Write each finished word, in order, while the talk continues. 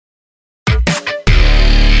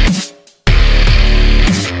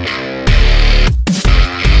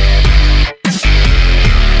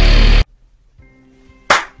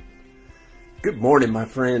Morning, my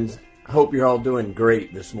friends. I hope you're all doing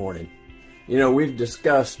great this morning. You know, we've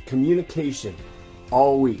discussed communication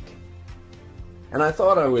all week. And I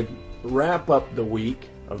thought I would wrap up the week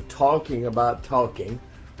of talking about talking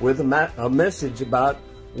with a message about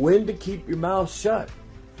when to keep your mouth shut.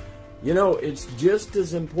 You know, it's just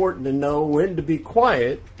as important to know when to be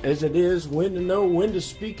quiet as it is when to know when to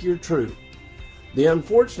speak your truth. The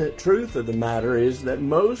unfortunate truth of the matter is that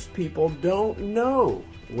most people don't know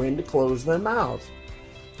when to close their mouths.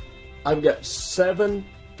 I've got 7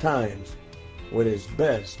 times when it's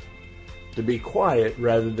best to be quiet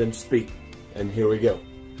rather than speak. And here we go.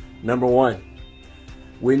 Number 1,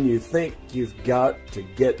 when you think you've got to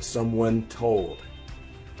get someone told.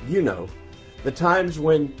 You know, the times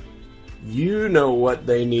when you know what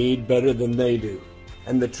they need better than they do.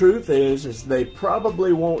 And the truth is they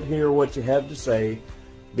probably won't hear what you have to say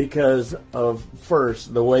because of,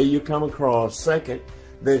 first, the way you come across. Second,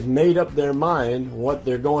 they've made up their mind what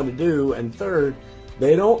they're going to do. And third,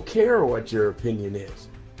 they don't care what your opinion is.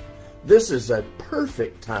 This is a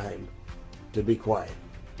perfect time to be quiet.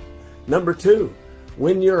 Number 2,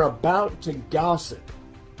 when you're about to gossip.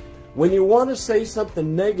 When you want to say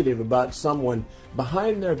something negative about someone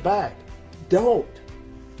behind their back, don't.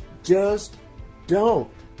 Just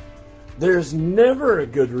don't. There's never a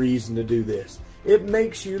good reason to do this. It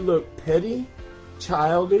makes you look petty,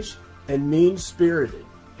 childish, and mean-spirited.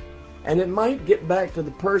 And it might get back to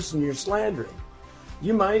the person you're slandering.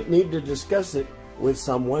 You might need to discuss it with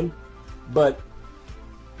someone, but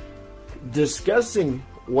discussing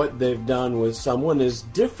what they've done with someone is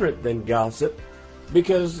different than gossip,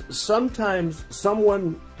 because sometimes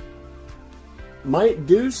someone might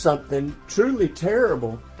do something truly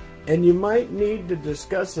terrible, and you might need to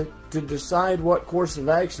discuss it to decide what course of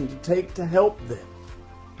action to take to help them.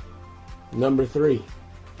 Number 3,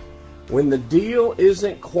 when the deal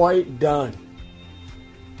isn't quite done,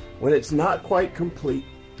 when it's not quite complete.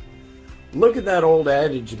 Look at that old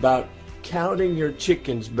adage about counting your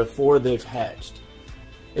chickens before they've hatched.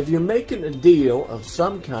 If you're making a deal of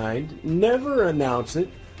some kind, never announce it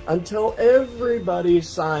until everybody's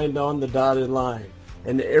signed on the dotted line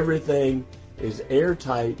and everything is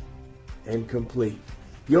airtight and complete.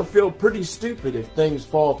 You'll feel pretty stupid if things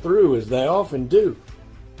fall through, as they often do.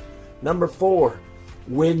 Number 4,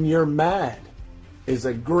 when you're mad is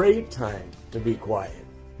a great time to be quiet.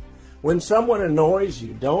 When someone annoys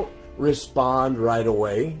you, don't respond right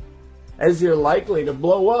away, as you're likely to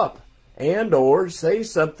blow up and or say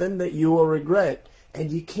something that you will regret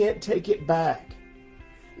and you can't take it back.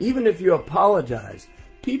 Even if you apologize,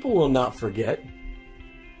 people will not forget.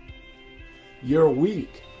 You're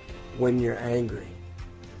weak when you're angry.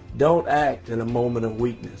 Don't act in a moment of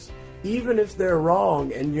weakness. Even if they're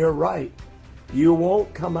wrong and you're right, you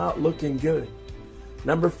won't come out looking good.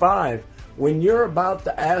 Number 5, when you're about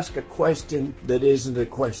to ask a question that isn't a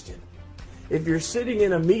question. If you're sitting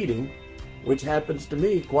in a meeting, which happens to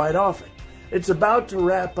me quite often, it's about to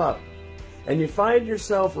wrap up, and you find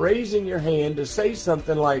yourself raising your hand to say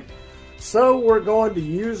something like, "So we're going to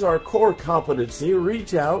use our core competency,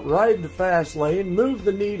 reach out, ride the fast lane, move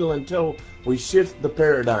the needle until we shift the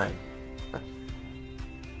paradigm."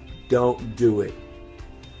 Don't do it.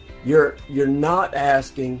 You're not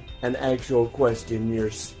asking an actual question.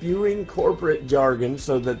 You're spewing corporate jargon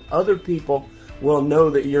so that other people will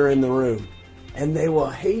know that you're in the room. And they will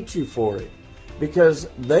hate you for it, because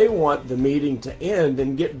they want the meeting to end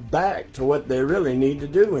and get back to what they really need to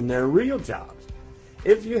do in their real jobs.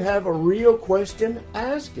 If you have a real question,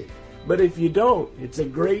 ask it. But if you don't, it's a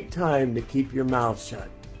great time to keep your mouth shut.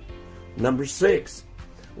 Number 6,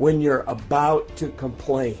 when you're about to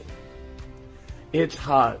complain. It's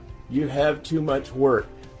hot. You have too much work.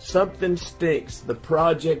 Something stinks. The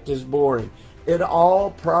project is boring. It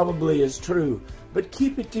all probably is true. But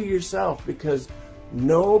keep it to yourself, because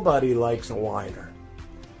nobody likes a whiner.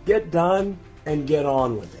 Get done and get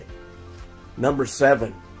on with it. Number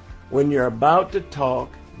 7, when you're about to talk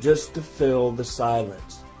just to fill the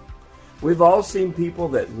silence. We've all seen people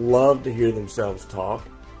that love to hear themselves talk.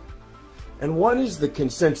 And what is the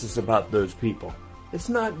consensus about those people? It's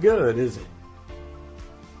not good, is it?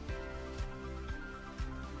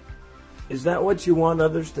 Is that what you want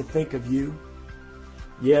others to think of you?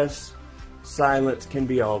 Yes, silence can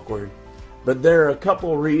be awkward, but there are a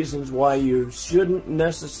couple reasons why you shouldn't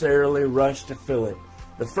necessarily rush to fill it.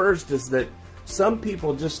 The first is that some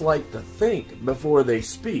people just like to think before they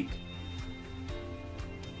speak,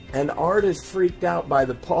 and aren't as freaked out by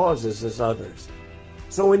the pauses as others.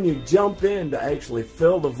 So when you jump in to actually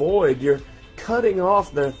fill the void, you're cutting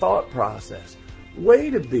off their thought process.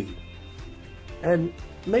 Wait a beat and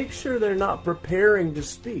make sure they're not preparing to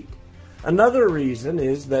speak. Another reason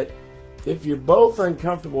is that if you're both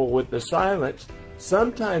uncomfortable with the silence,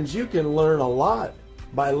 sometimes you can learn a lot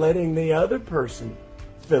by letting the other person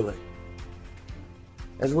fill it.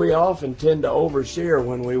 As we often tend to overshare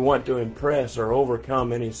when we want to impress or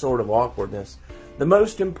overcome any sort of awkwardness, the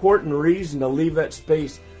most important reason to leave that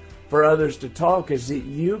space for others to talk is that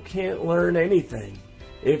you can't learn anything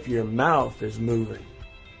if your mouth is moving.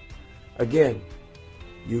 Again,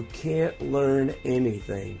 you can't learn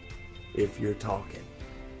anything if you're talking.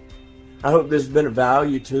 I hope this has been of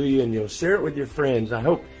value to you and you'll share it with your friends. I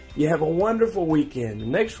hope you have a wonderful weekend.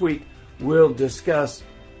 And next week, we'll discuss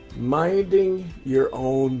minding your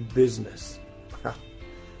own business.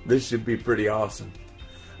 This should be pretty awesome.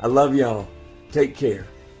 I love y'all. Take care.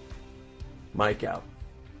 Mike out.